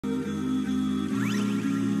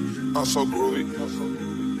I'm so groovy.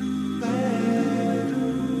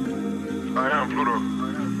 I am Pluto.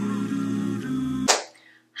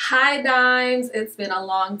 Hi Dimes, it's been a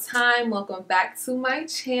long time. Welcome back to my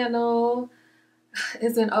channel.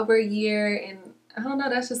 It's been over a year and I don't know,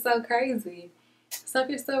 that's just so crazy. So if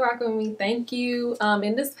you're still rocking with me, thank you.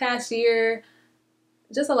 In this past year,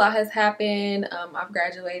 just a lot has happened. I've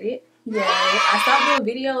graduated. Yay. I stopped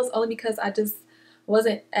doing videos only because I just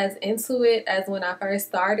wasn't as into it as when I first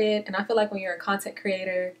started. And I feel like when you're a content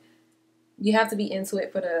creator, you have to be into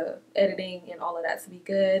it for the editing and all of that to be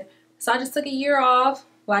good. So I just took a year off.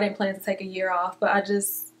 Well, I didn't plan to take a year off, but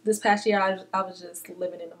this past year, I was just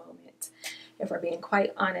living in the moment, if we're being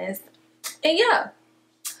quite honest. And yeah,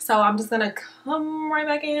 so I'm just gonna come right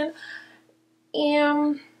back in.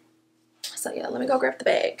 And so yeah, let me go grab the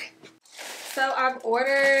bag. So I've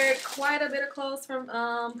ordered quite a bit of clothes from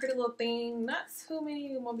Prettylittlething. Not too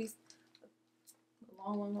many, it won't be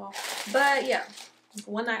long. But yeah,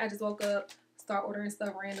 one night I just woke up, start ordering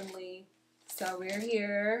stuff randomly. So we're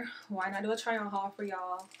here. Why not do a try on haul for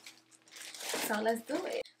y'all? So let's do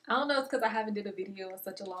it. I don't know, it's because I haven't did a video in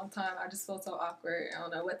such a long time. I just feel so awkward. I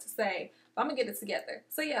don't know what to say. But I'm gonna get it together.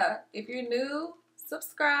 So yeah, if you're new,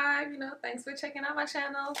 subscribe. You know, thanks for checking out my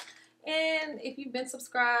channel. And if you've been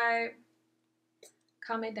subscribed,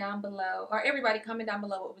 comment down below. Or everybody comment down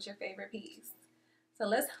below what was your favorite piece. So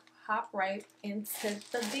let's hop right into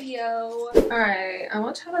the video. Alright, I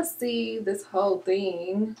want y'all to see this whole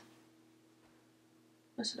thing.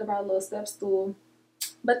 I should have brought a little step stool.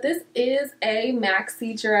 But this is a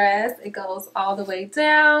maxi dress. It goes all the way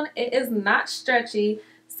down. It is not stretchy.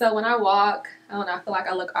 So when I walk, I don't know, I feel like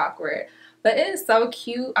I look awkward. But it is so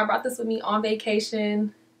cute. I brought this with me on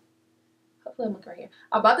vacation. Hopefully I'm looking right here.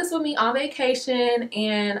 I bought this with me on vacation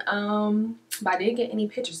and but I didn't get any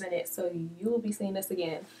pictures in it. So you will be seeing this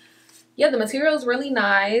again. Yeah, the material is really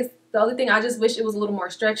nice. The only thing, I just wish it was a little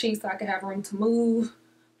more stretchy so I could have room to move.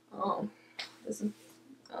 This is,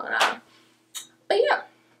 I don't know. But yeah.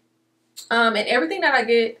 And everything that I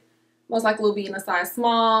get most likely will be in a size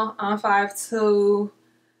small. I'm 5'2",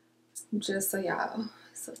 just so y'all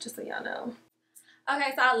know.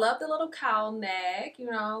 Okay, so I love the little cowl neck, you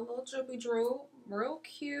know, little droopy droop, real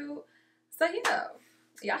cute. So yeah,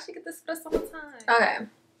 y'all should get this for the summertime. Okay,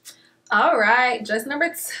 all right, dress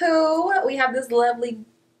number 2. We have this lovely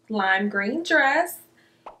lime green dress,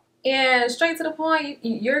 and straight to the point,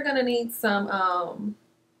 you're gonna need some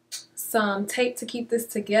tape to keep this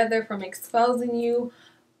together from exposing you.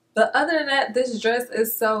 But other than that, this dress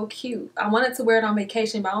is so cute. I wanted to wear it on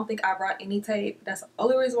vacation, but I don't think I brought any tape. That's the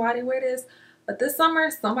only reason why I didn't wear this. But this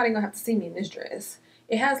summer, somebody gonna have to see me in this dress.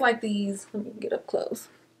 It has like these, let me get up close.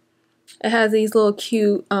 It has these little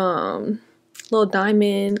cute little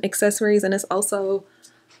diamond accessories, and it's also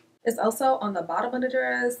on the bottom of the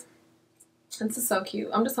dress. This is so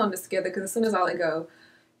cute. I'm just holding this together because as soon as I let go,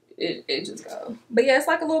 it just go. But yeah, it's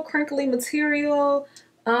like a little crinkly material.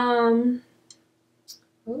 Oh,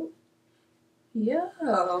 yeah.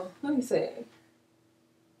 Let me see.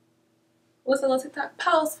 What's the little TikTok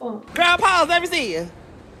pause for? Girl, pause. Let me see you.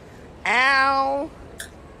 Ow.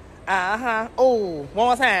 Oh, one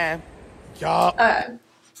more time. Y'all. But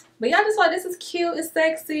yeah, I just thought this is cute. It's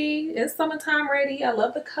sexy. It's summertime ready. I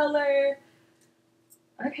love the color.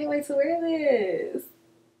 I can't wait to wear this.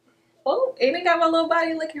 Oh, and it got my little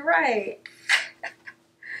body looking right.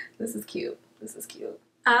 This is cute. This is cute.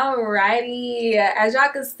 Alrighty, as y'all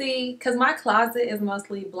can see, cause my closet is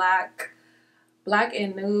mostly black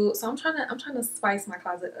and nude, so I'm trying to spice my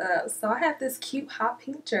closet up. So I have this cute hot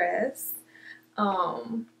pink dress.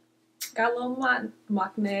 Got a little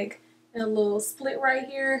mock neck and a little split right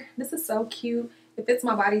here. This is so cute. It fits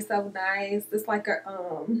my body so nice. It's like a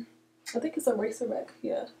I think it's a racer back.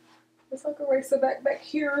 Yeah, it's like a racer back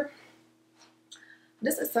here.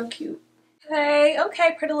 This is so cute. Okay,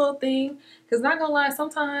 Prettylittlething. Cause not gonna lie,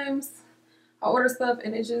 sometimes I order stuff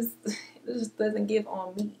and it just doesn't give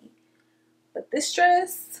on me. But this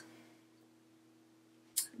dress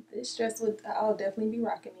I'll definitely be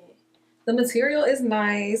rocking it. The material is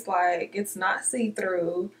nice, like it's not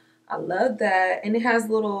see-through. I love that, and it has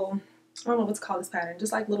little, I don't know what to call this pattern,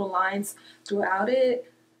 just like little lines throughout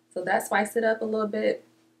it. So that spiced it up a little bit.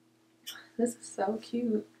 This is so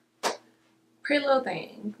cute.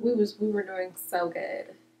 Prettylittlething. We were doing so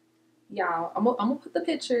good. Y'all, I'm gonna put the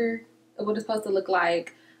picture of what it's supposed to look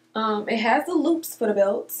like. It has the loops for the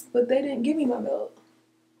belts, but they didn't give me my belt.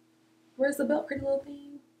 Where's the belt,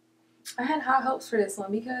 Prettylittlething? I had high hopes for this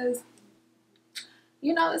one because,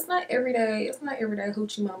 you know, it's not everyday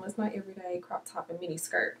hoochie mama. It's not everyday crop top and mini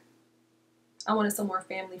skirt. I wanted some more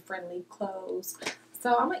family friendly clothes.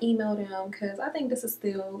 So I'm gonna email them because I think this is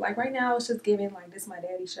still, like, right now it's just giving like this my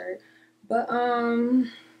daddy shirt. But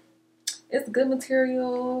it's good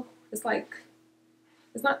material. It's like,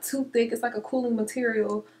 it's not too thick. It's like a cooling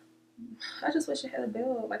material. I just wish it had a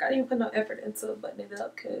belt. Like, I didn't put no effort into buttoning it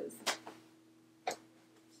up because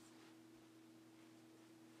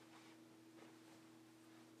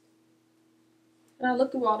and I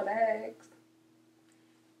looked through all the bags.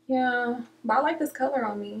 Yeah, but I like this color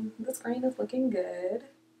on me. This green is looking good.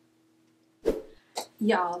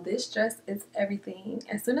 Y'all, this dress is everything.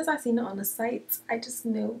 As soon as I seen it on the site, I just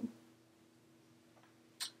knew.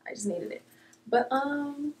 I just needed it. But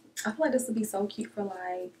I feel like this would be so cute for,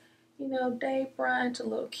 like, you know, day brunch, a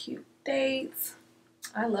little cute dates.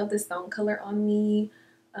 I love this stone color on me.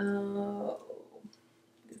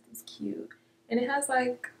 This is cute. And it has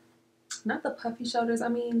like, not the puffy shoulders. I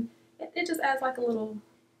mean, it just adds like a little,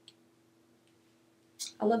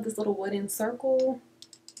 I love this little wooden circle.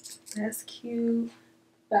 That's cute.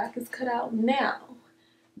 Back is cut out. Now,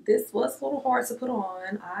 this was a little hard to put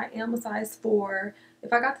on. I am a size 4.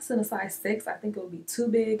 If I got this in a size 6, I think it would be too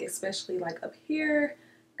big, especially like up here.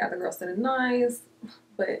 Got the girl sitting nice.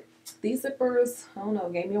 But these zippers, I don't know,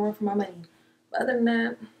 gave me a run for my money. But other than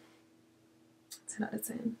that, 10 out of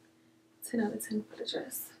 10. 10 out of 10 for the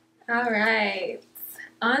dress. Alright,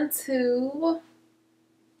 on to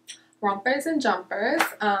rompers and jumpers.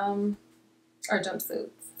 Or jumpsuits.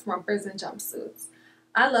 Rompers and jumpsuits.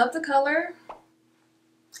 I love the color.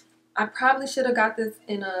 I probably should have got this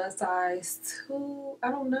in a size 2. I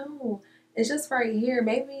don't know. It's just right here.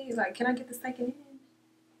 Maybe, like, can I get this taken in?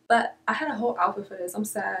 But I had a whole outfit for this. I'm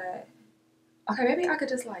sad. Okay, maybe I could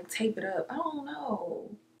just, like, tape it up. I don't know.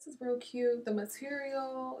 This is real cute. The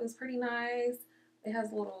material is pretty nice. It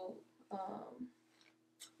has a little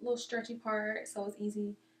stretchy part, so it's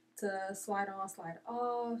easy to slide on, slide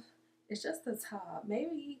off. It's just the top.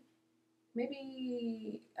 Maybe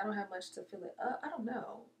I don't have much to fill it up. I don't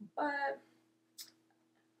know, but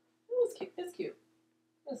it was cute. It's cute.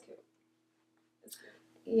 It's cute. It's cute.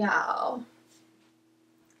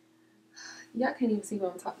 Y'all can't even see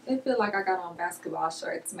what I'm talking. It feels like I got on basketball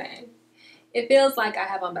shorts, man. It feels like I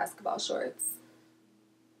have on basketball shorts.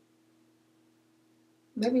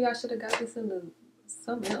 Maybe I should have got this into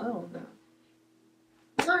something. I don't know.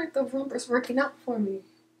 Why aren't the rompers working out for me?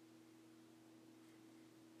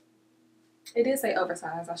 It did say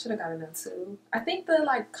oversized. I should have got it in too. I think the,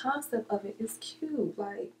 like, concept of it is cute.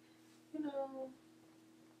 Like, you know,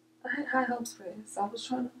 I had high hopes for this. I was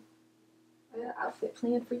trying to, I had an outfit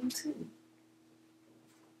planned for you too.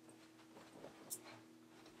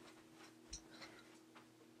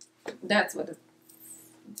 That's what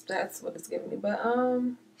it's giving me. But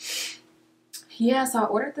yeah, so I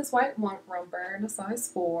ordered this white romper in a size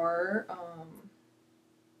 4.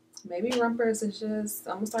 Maybe rompers is just,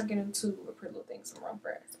 I'm gonna start getting into a Prettylittlething some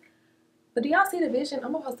rompers. But do y'all see the vision?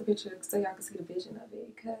 I'm gonna post a picture so y'all can see the vision of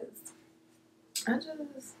it, because I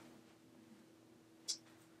just,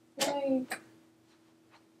 like,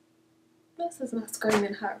 this is not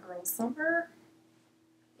screaming hot girl summer.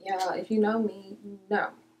 Y'all, if you know me, you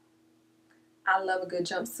know I love a good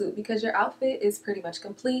jumpsuit because your outfit is pretty much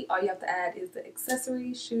complete. All you have to add is the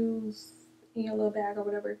accessories, shoes, in your little bag or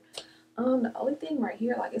whatever. The only thing right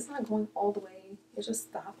here, like, it's not going all the way. It's just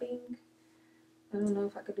stopping. I don't know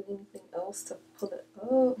if I could do anything else to pull it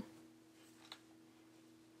up.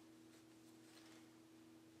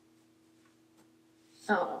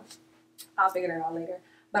 I don't know. I'll figure it out later.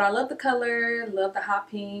 But I love the color. Love the hot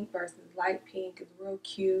pink versus light pink. It's real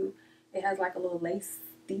cute. It has like a little lace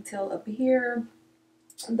detail up here.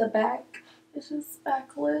 The back is just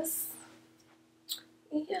backless.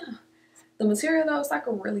 Yeah. The material though is like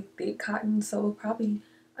a really thick cotton, so probably,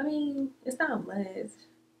 I mean, it's not much.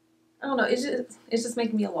 I don't know. It's just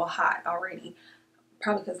making me a little hot already.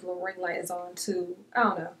 Probably because the little ring light is on too. I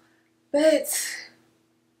don't know. But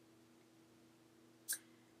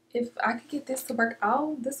if I could get this to work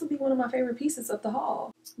out, this would be one of my favorite pieces of the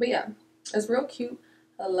haul. But yeah, it's real cute.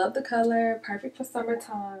 I love the color. Perfect for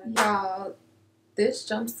summertime. Y'all, this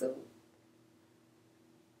jumpsuit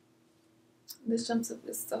is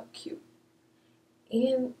so cute.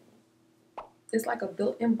 And it's like a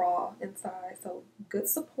built-in bra inside, so good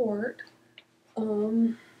support.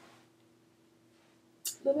 The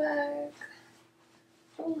back,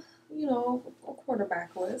 you know, a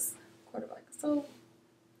quarterback. So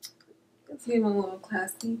it's getting a little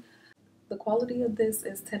classy. The quality of this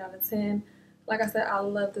is 10 out of 10. Like I said, I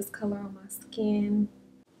love this color on my skin.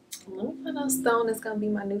 Let me find out stone is gonna be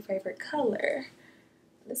my new favorite color.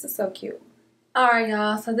 This is so cute. Alright,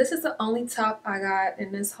 y'all, so this is the only top I got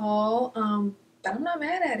in this haul. but I'm not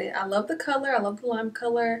mad at it. I love the color. I love the lime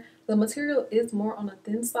color. The material is more on the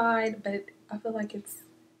thin side, but I feel like it's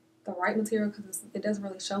the right material because it doesn't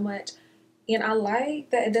really show much. And I like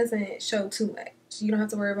that it doesn't show too much. You don't have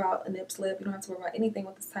to worry about a nip slip. You don't have to worry about anything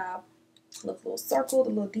with this top. Look, the little circle, the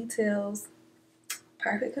little details.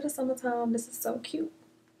 Perfect for the summertime. This is so cute.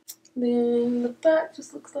 Then the back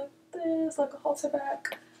just looks like this, like a halter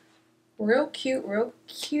back. Real cute, real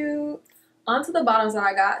cute. Onto the bottoms that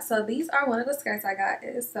I got. So these are one of the skirts I got.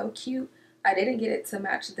 It is so cute. I didn't get it to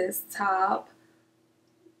match this top.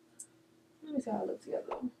 Let me see how it looks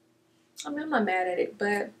together. I mean, I'm not mad at it,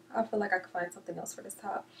 but I feel like I could find something else for this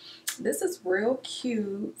top. This is real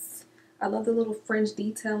cute. I love the little fringe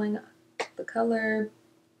detailing, the color.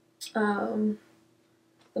 The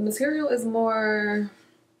material is more,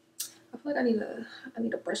 I feel like I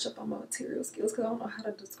need to brush up on my material skills because I don't know how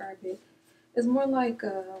to describe it. It's more like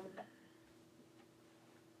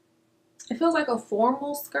it feels like a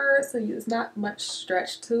formal skirt, so it's not much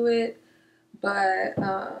stretch to it, but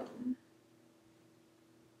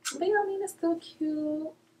yeah, I mean, it's still cute.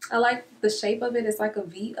 I like the shape of it. It's like a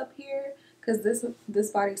V up here because this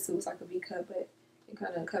bodysuit is like a V cut, but it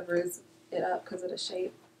kind of covers it up because of the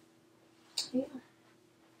shape. Yeah.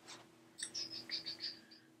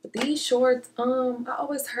 But these shorts, I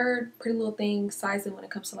always heard Prettylittlething sizing when it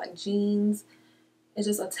comes to like jeans is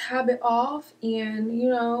just a tad bit off, and you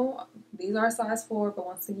know, these are a size 4, but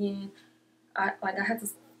once again, I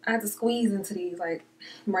had to squeeze into these. Like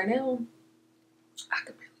right now, I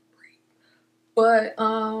could barely breathe. But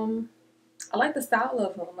I like the style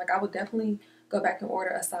of them. Like I would definitely go back and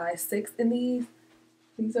order a size 6 in these.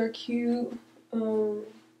 These are cute.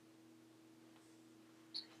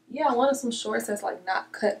 Yeah, I wanted some shorts that's like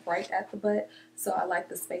not cut right at the butt, so I like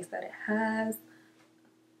the space that it has.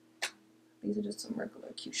 These are just some regular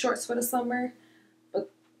cute shorts for the summer,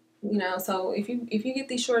 but you know, so if you get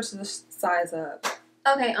these shorts, just size up.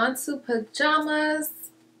 Okay, on to pajamas.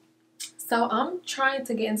 So I'm trying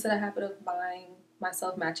to get into the habit of buying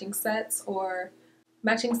myself matching sets or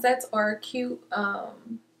cute,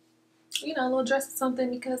 you know, little dress or something,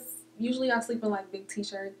 because usually I sleep in like big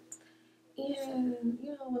t-shirts. And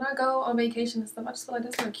you know, when I go on vacation and stuff, I just feel like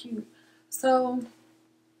that's not cute. So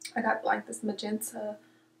I got like this magenta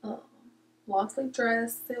long sleeve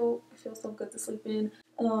dress. Still, it feels so good to sleep in.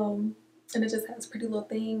 And it just has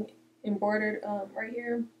Prettylittlething embroidered right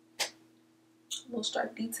here. Little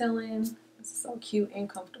stripe detailing. It's so cute and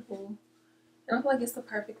comfortable. And I feel like it's the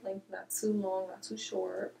perfect length, not too long, not too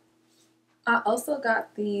short. I also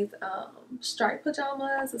got these striped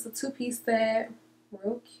pajamas. It's a 2-piece set.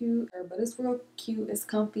 Real cute, but it's real cute. It's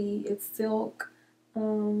comfy. It's silk.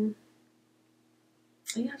 Yeah,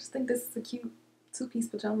 I just think this is a cute 2-piece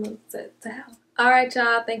pajama set to have. Alright,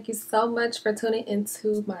 y'all. Thank you so much for tuning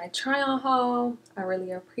into my try-on haul. I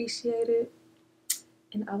really appreciate it.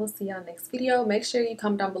 And I will see y'all next video. Make sure you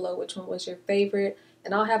comment down below which one was your favorite.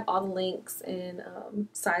 And I'll have all the links and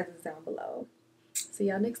sizes down below. See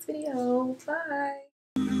y'all next video. Bye.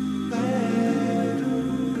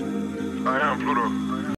 I am Pluto.